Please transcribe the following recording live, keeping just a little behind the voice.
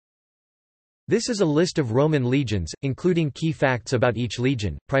This is a list of Roman legions, including key facts about each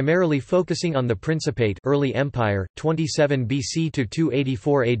legion, primarily focusing on the Principate early Empire, 27 BC to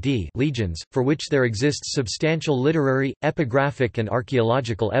 284 AD legions, for which there exists substantial literary, epigraphic and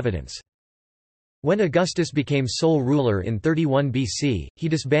archaeological evidence. When Augustus became sole ruler in 31 BC, he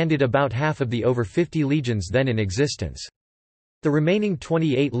disbanded about half of the over 50 legions then in existence. The remaining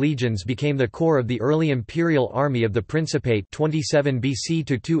 28 legions became the core of the early imperial army of the Principate 27 BC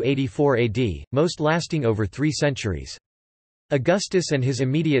to 284 AD, most lasting over 3 centuries. Augustus and his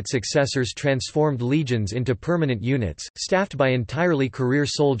immediate successors transformed legions into permanent units, staffed by entirely career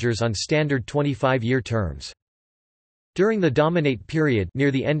soldiers on standard 25-year terms. During the Dominate period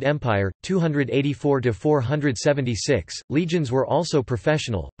near the end Empire, 284 to 476, legions were also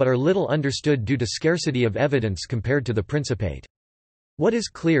professional, but are little understood due to scarcity of evidence compared to the Principate. What is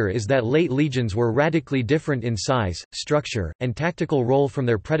clear is that late legions were radically different in size, structure, and tactical role from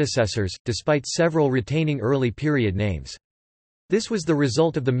their predecessors, despite several retaining early period names. This was the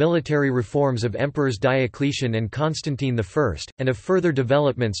result of the military reforms of Emperors Diocletian and Constantine I, and of further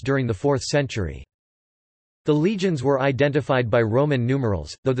developments during the 4th century. The legions were identified by Roman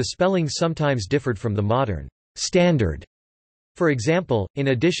numerals, though the spelling sometimes differed from the modern standard. For example, in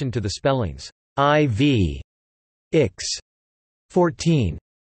addition to the spellings IV, Ix, 14,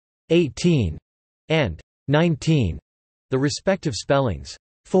 18, and 19, the respective spellings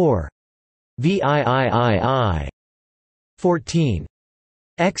for VIII, 14,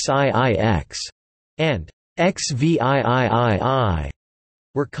 XIIX, and XVIII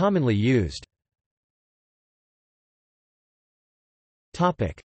were commonly used.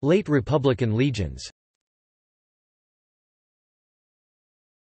 Late Republican legions.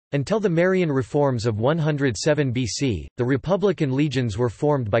 Until the Marian reforms of 107 BC, the Republican legions were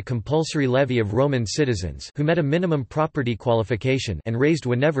formed by compulsory levy of Roman citizens who met a minimum property qualification and raised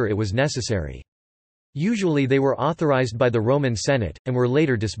whenever it was necessary. Usually they were authorized by the Roman Senate, and were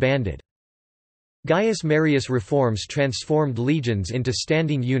later disbanded. Gaius Marius reforms transformed legions into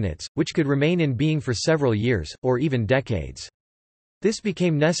standing units, which could remain in being for several years, or even decades. This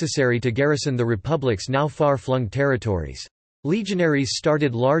became necessary to garrison the Republic's now far-flung territories. Legionaries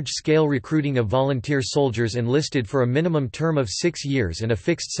started large-scale recruiting of volunteer soldiers enlisted for a minimum term of 6 years and a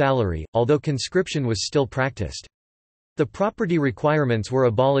fixed salary, although conscription was still practiced. The property requirements were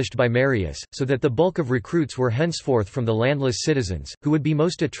abolished by Marius, so that the bulk of recruits were henceforth from the landless citizens, who would be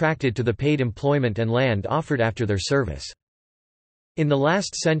most attracted to the paid employment and land offered after their service. In the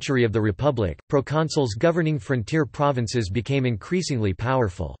last century of the Republic, proconsuls governing frontier provinces became increasingly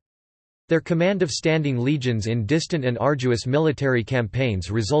powerful. Their command of standing legions in distant and arduous military campaigns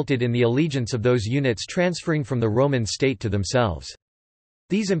resulted in the allegiance of those units transferring from the Roman state to themselves.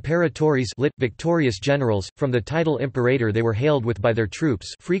 These imperatores, lit. Victorious generals, from the title imperator they were hailed with by their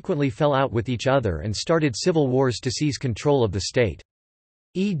troops, frequently fell out with each other and started civil wars to seize control of the state.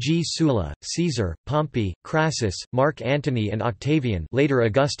 E.g. Sulla, Caesar, Pompey, Crassus, Mark Antony and Octavian, later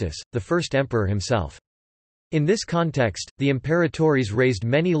Augustus, the first emperor himself. In this context, the imperatores raised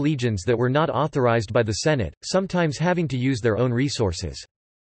many legions that were not authorized by the Senate, sometimes having to use their own resources.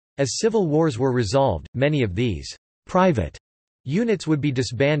 As civil wars were resolved, many of these private units would be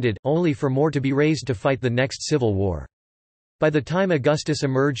disbanded, only for more to be raised to fight the next civil war. By the time Augustus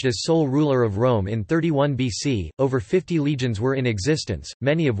emerged as sole ruler of Rome in 31 BC, over 50 legions were in existence,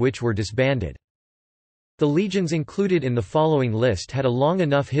 many of which were disbanded. The legions included in the following list had a long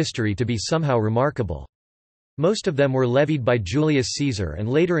enough history to be somehow remarkable. Most of them were levied by Julius Caesar and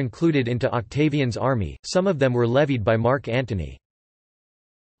later included into Octavian's army, some of them were levied by Mark Antony.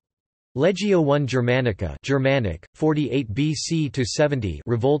 Legio I Germanica Germanic, 48 BC to 70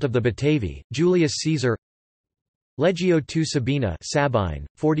 Revolt of the Batavi, Julius Caesar. Legio II Sabina Sabine,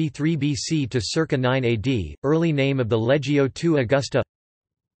 43 BC to circa 9 AD, early name of the Legio II Augusta.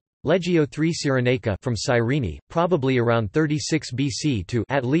 Legio III Cyrenaica from Cyrene, probably around 36 BC to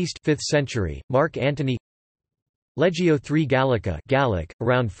at least 5th century, Mark Antony. Legio III Gallica Gallic,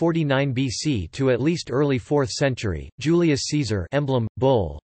 around 49 BC to at least early 4th century, Julius Caesar emblem,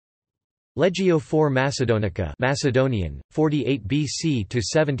 bull. Legio IV Macedonica Macedonian, 48 BC to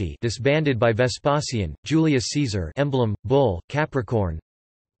 70 disbanded by Vespasian, Julius Caesar emblem, bull, Capricorn.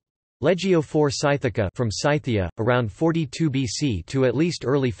 Legio IV Scythica from Scythia, around 42 BC to at least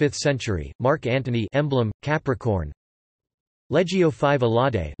early 5th century, Mark Antony emblem, Capricorn. Legio V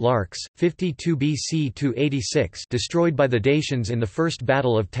Alaudae Larks, 52 BC to 86 destroyed by the Dacians in the First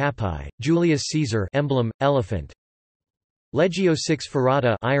Battle of Tapai, Julius Caesar emblem, elephant. Legio VI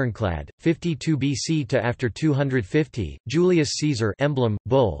Ferrata Ironclad, 52 BC to after 250, Julius Caesar emblem,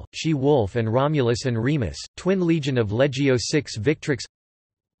 bull, she-wolf and Romulus and Remus, twin legion of Legio VI Victrix.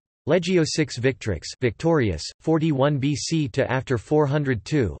 Legio 6 Victrix victorious, 41 BC to after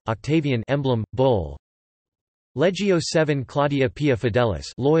 402, Octavian emblem, bull. Legio 7 Claudia Pia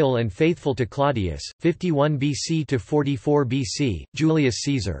Fidelis loyal and faithful to Claudius, 51 BC to 44 BC, Julius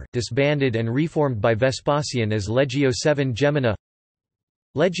Caesar disbanded and reformed by Vespasian as Legio 7 Gemina.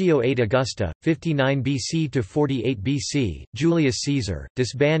 Legio 8 Augusta, 59 BC to 48 BC, Julius Caesar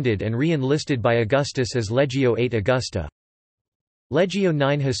disbanded and re-enlisted by Augustus as Legio 8 Augusta. Legio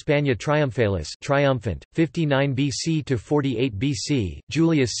 9 Hispania Triumphalis triumphant, 59 BC to 48 BC,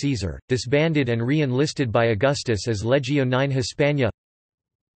 Julius Caesar disbanded and re-enlisted by Augustus as Legio 9 Hispania.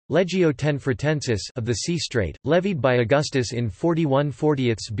 Legio 10 Fretensis of the Sea Strait, levied by Augustus in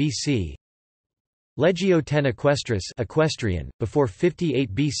 41/40 BC. Legio 10 Equestris equestrian, before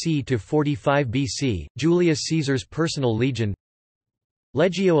 58 BC to 45 BC, Julius Caesar's personal legion.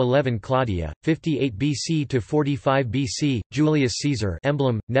 Legio 11 Claudia, 58 BC to 45 BC, Julius Caesar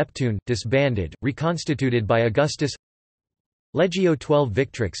emblem, Neptune disbanded, reconstituted by Augustus. Legio 12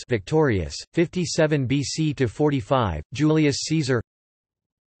 Victrix victorious, 57 BC to 45, Julius Caesar.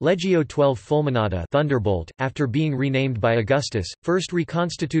 Legio 12 Fulminata thunderbolt, after being renamed by Augustus, first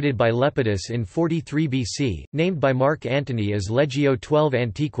reconstituted by Lepidus in 43 BC, named by Mark Antony as Legio 12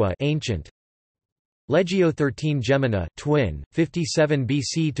 Antiqua ancient. Legio 13 Gemina twin, 57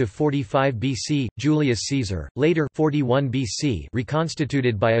 BC to 45 BC, Julius Caesar, later 41 BC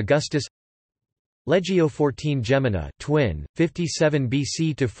reconstituted by Augustus. Legio 14 Gemina twin, 57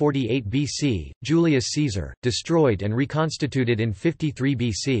 BC to 48 BC, Julius Caesar, destroyed and reconstituted in 53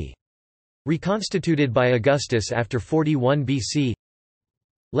 BC. Reconstituted by Augustus after 41 BC.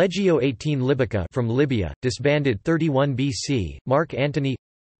 Legio 18 Libica from Libya, disbanded 31 BC, Mark Antony.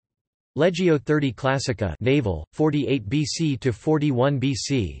 Legio 30 Classica naval, 48 BC to 41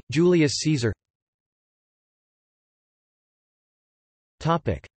 BC, Julius Caesar.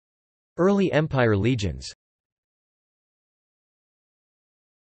 Topic: Early Empire legions.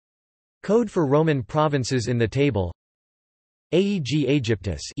 Code for Roman provinces in the table. Aeg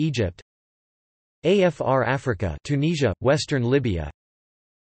Aegyptus Egypt. Afr Africa Tunisia, Western Libya.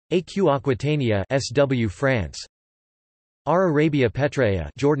 Aq Aquitania SW France. R Arabia Petraea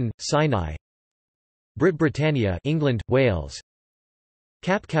Jordan, Sinai. Brit Britannia England, Wales.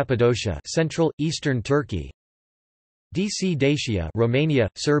 Cap Cappadocia Central, Eastern Turkey. DC Dacia Romania,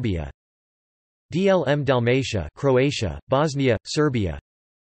 Serbia. DLM Dalmatia Croatia, Bosnia, Serbia.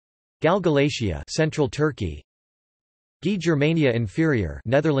 Gal Galatia Central Turkey. G Germania Inferior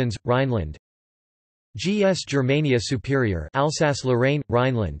Netherlands, Rhineland. GS Germania Superior Alsace-Lorraine,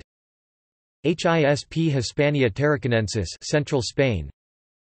 Rhineland. HISP Hispania Tarraconensis Central Spain.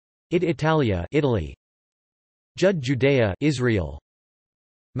 Id Italia Italy. Jud Judea Israel.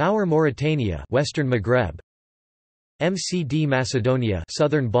 Maur Mauritania Western Maghreb. MCD Macedonia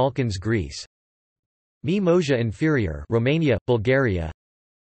Southern Balkans Greece. Mi Mosia Inferior Romania, Bulgaria.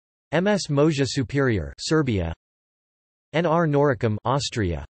 MS Mosia Superior Serbia. NR Noricum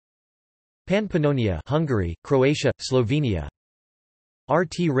Austria. Panpannonia Hungary, Croatia, Slovenia.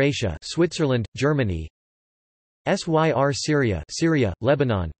 RT Raetia Switzerland, Germany. SYR Syria Syria,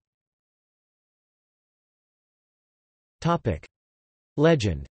 Lebanon. Topic: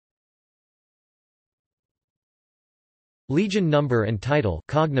 Legend. Legion number and title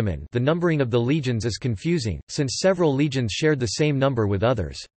cognomen. The numbering of the legions is confusing, since several legions shared the same number with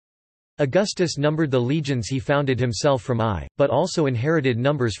others. Augustus numbered the legions he founded himself from I, but also inherited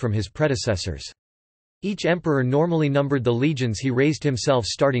numbers from his predecessors. Each emperor normally numbered the legions he raised himself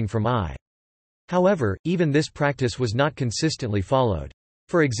starting from I. However, even this practice was not consistently followed.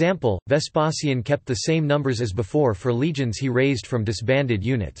 For example, Vespasian kept the same numbers as before for legions he raised from disbanded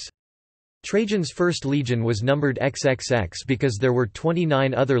units. Trajan's first legion was numbered XXX because there were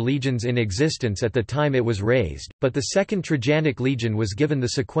 29 other legions in existence at the time it was raised, but the second Trajanic legion was given the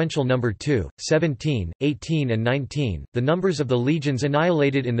sequential number 2, 17, 18 and 19. The numbers of the legions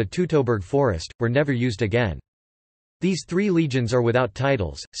annihilated in the Teutoburg forest were never used again. These three legions are without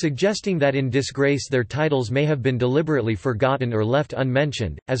titles, suggesting that in disgrace their titles may have been deliberately forgotten or left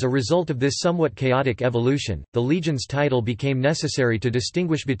unmentioned. As a result of this somewhat chaotic evolution, the legion's title became necessary to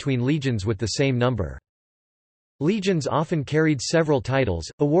distinguish between legions with the same number. Legions often carried several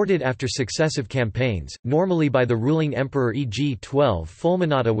titles, awarded after successive campaigns, normally by the ruling emperor. E.g. 12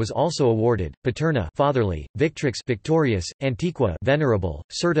 Fulminata was also awarded, Paterna fatherly, Victrix victorious, Antiqua venerable,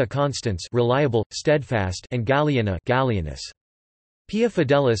 Certa Constans reliable, steadfast, and Galliena Gallienus. Pia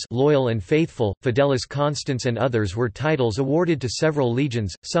Fidelis loyal and faithful, Fidelis Constans and others were titles awarded to several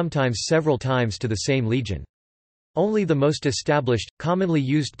legions, sometimes several times to the same legion. Only the most established, commonly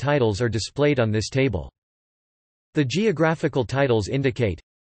used titles are displayed on this table. The geographical titles indicate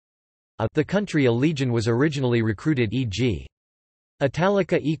the country a legion was originally recruited, e.g.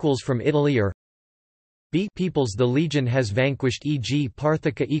 Italica equals from Italy, or b peoples the legion has vanquished, e.g.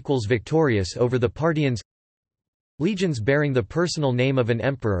 Parthica equals victorious over the Parthians. Legions bearing the personal name of an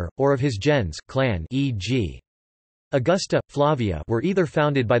emperor, or of his gens, clan, e.g. Augusta, Flavia, were either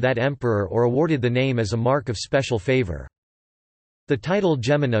founded by that emperor or awarded the name as a mark of special favor. The title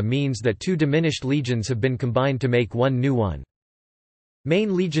Gemina means that two diminished legions have been combined to make one new one.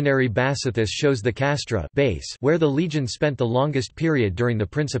 Main legionary Basithus shows the castra base where the legion spent the longest period during the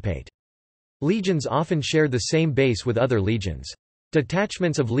Principate. Legions often share the same base with other legions.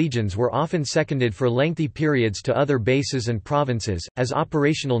 Detachments of legions were often seconded for lengthy periods to other bases and provinces, as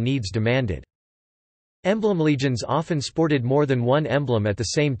operational needs demanded. Emblem legions often sported more than one emblem at the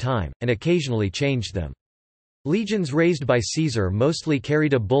same time, and occasionally changed them. Legions raised by Caesar mostly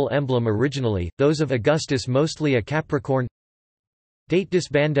carried a bull emblem originally, those of Augustus mostly a capricorn. Date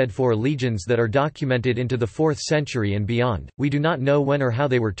disbanded. For legions that are documented into the 4th century and beyond, we do not know when or how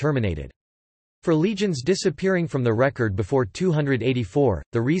they were terminated. For legions disappearing from the record before 284,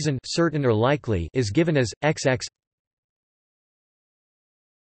 the reason certain or likely is given as XX.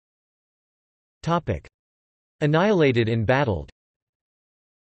 Topic: Annihilated in battle.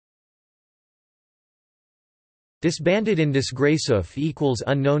 Disbanded in disgraceof equals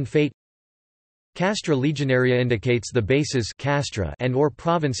unknown fate. Castra legionaria indicates the bases castra and or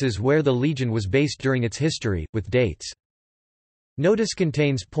provinces where the legion was based during its history, with dates. Notice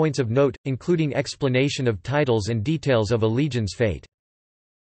contains points of note, including explanation of titles and details of a legion's fate.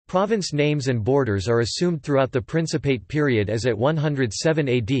 Province names and borders are assumed throughout the Principate period as at 107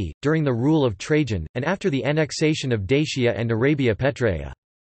 AD, during the rule of Trajan, and after the annexation of Dacia and Arabia Petraea.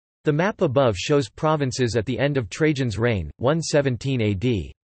 The map above shows provinces at the end of Trajan's reign, 117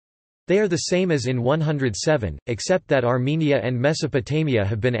 AD. They are the same as in 107, except that Armenia and Mesopotamia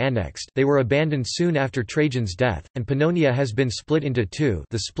have been annexed. They were abandoned soon after Trajan's death, and Pannonia has been split into two.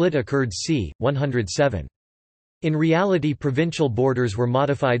 The split occurred c. 107. In reality, provincial borders were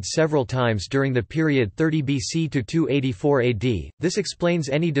modified several times during the period 30 BC to 284 AD. This explains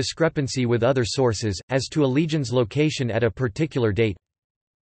any discrepancy with other sources as to a legion's location at a particular date.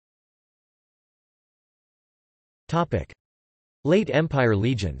 Topic: Late Empire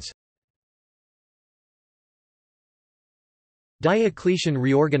legions. Diocletian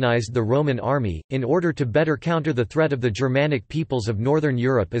reorganized the Roman army, in order to better counter the threat of the Germanic peoples of northern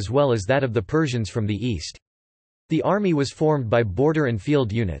Europe as well as that of the Persians from the east. The army was formed by border and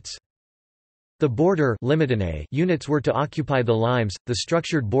field units. The border units were to occupy the limes, the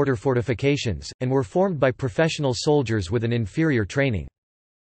structured border fortifications, and were formed by professional soldiers with an inferior training.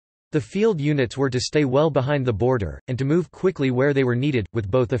 The field units were to stay well behind the border, and to move quickly where they were needed, with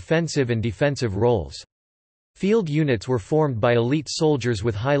both offensive and defensive roles. Field units were formed by elite soldiers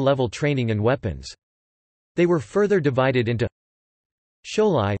with high-level training and weapons. They were further divided into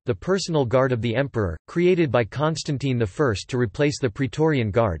Sholai, the personal guard of the emperor, created by Constantine I to replace the Praetorian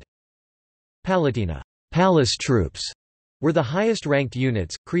Guard. Palatina, palace troops, were the highest-ranked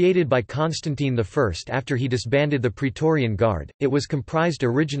units, created by Constantine I after he disbanded the Praetorian Guard. It was comprised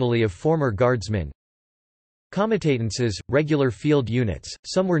originally of former guardsmen. Comitatenses, regular field units,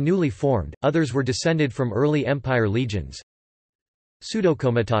 some were newly formed, others were descended from early empire legions.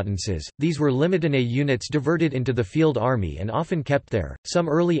 Pseudocomitatenses, these were limitinae units diverted into the field army and often kept there. Some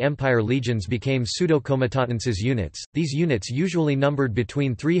early empire legions became pseudocomitatenses units. These units usually numbered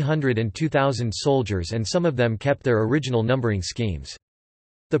between 300 and 2,000 soldiers, and some of them kept their original numbering schemes.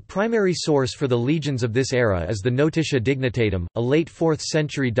 The primary source for the legions of this era is the Notitia Dignitatum, a late 4th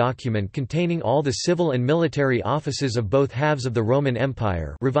century document containing all the civil and military offices of both halves of the Roman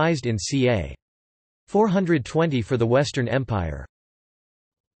Empire, revised in ca. 420 for the Western Empire.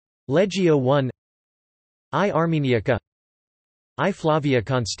 Legio I, I Armeniaca, I Flavia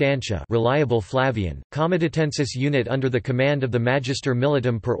Constantia, reliable Flavian, Comitatensis unit under the command of the Magister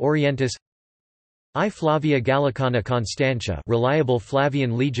Militum per Orientis, I Flavia Gallicana Constantia, reliable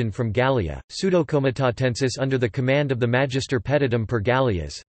Flavian legion from Gallia, Pseudocomitatensis under the command of the Magister Petitum per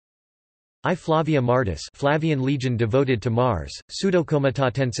Gallias, I Flavia Martis, Flavian legion devoted to Mars,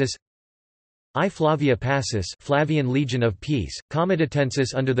 Pseudocomitatensis, I Flavia Passus, Flavian legion of peace,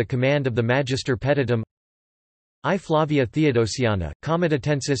 Comitatensis under the command of the Magister Petitum, I Flavia Theodosiana,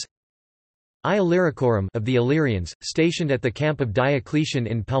 Comitatensis, I Illyricum of the Illyrians, stationed at the camp of Diocletian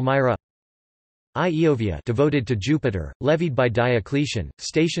in Palmyra, I Eovia, devoted to Jupiter, levied by Diocletian,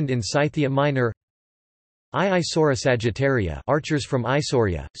 stationed in Scythia Minor, I Isora Sagittaria, archers from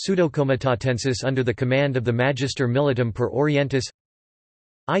Isauria, Pseudocomitatensis under the command of the Magister Militum per Orientis,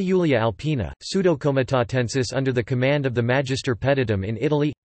 I Iulia Alpina, Pseudocomitatensis under the command of the Magister Petitum in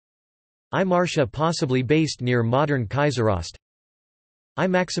Italy, I Marcia, possibly based near modern Kaiserost. I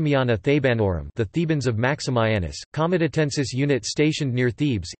Maximiana Thebanorum, the Thebans of Maximianus, Comitatensis unit stationed near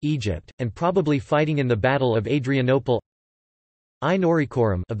Thebes, Egypt, and probably fighting in the Battle of Adrianople. I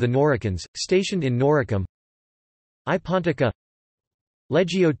Noricorum, of the Noricans, stationed in Noricum. I Pontica,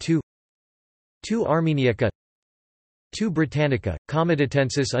 Legio II, II Armeniaca, II Britannica,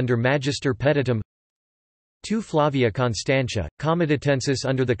 Comitatensis under Magister Peditum. II Flavia Constantia, Comitatensis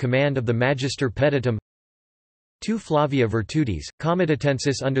under the command of the Magister Peditum. II Flavia Virtutis,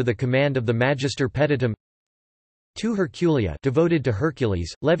 Comitatensis under the command of the Magister Peditum. II Herculia, devoted to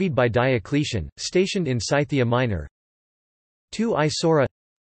Hercules, levied by Diocletian, stationed in Scythia Minor. II Isora,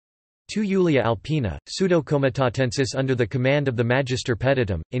 II Julia Alpina, Pseudo-Comitatensis under the command of the Magister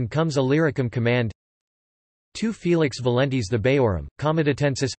Peditum, in Comes Illyricum command. II Felix Valentes the Baeorum,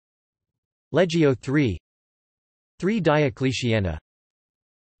 Comitatensis. Legio III, III Diocletiana,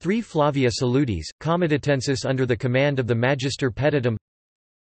 III Flavia Salutis, Comitatensis under the command of the Magister Peditum.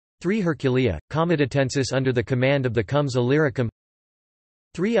 III Herculia, Comitatensis under the command of the Comes Illyricum.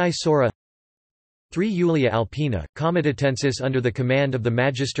 III Isora, III Julia Alpina, Comitatensis under the command of the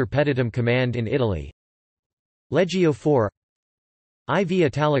Magister Peditum command in Italy. Legio IV, IV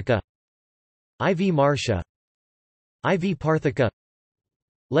Italica, IV Marcia, IV Parthica.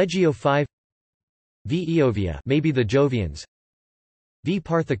 Legio V, V Eovia, maybe the Jovians. V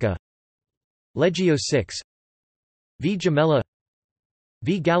Parthica. Legio VI, V Gemella,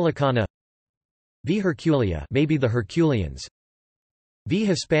 V Gallicana, V Herculia, maybe the Herculians. V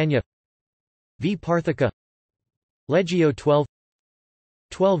Hispania, V Parthica. Legio XII,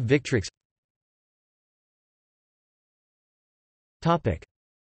 12 Victrix. Topic.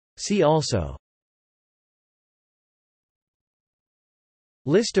 See also: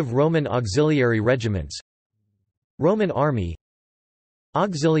 List of Roman auxiliary regiments, Roman army,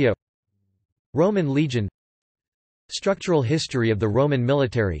 Auxilia, Roman legion, Structural history of the Roman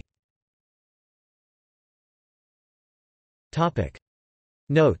military. Topic.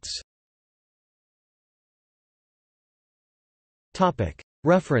 Notes. Topic.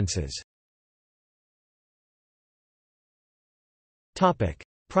 References. Topic.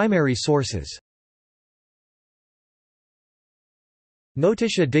 Primary sources.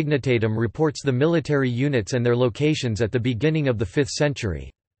 Notitia Dignitatum reports the military units and their locations at the beginning of the 5th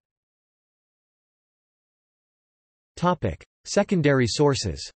century. Topic. Secondary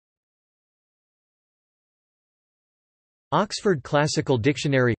sources. Oxford Classical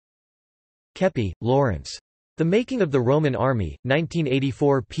Dictionary. Kepi, Lawrence. The Making of the Roman Army,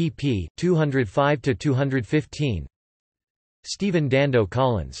 1984 pp. 205–215. Stephen Dando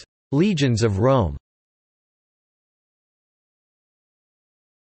Collins. Legions of Rome.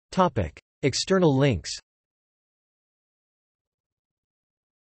 Topic. External links.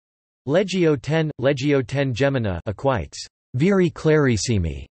 Legio X Gemina Equites. Viri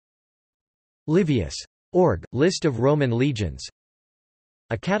Clarissimi. Livius. Org. List of Roman legions.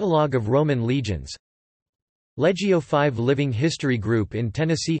 A catalogue of Roman legions. Legio 5 Living History Group in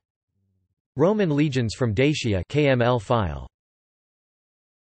Tennessee. Roman legions from Dacia KML file.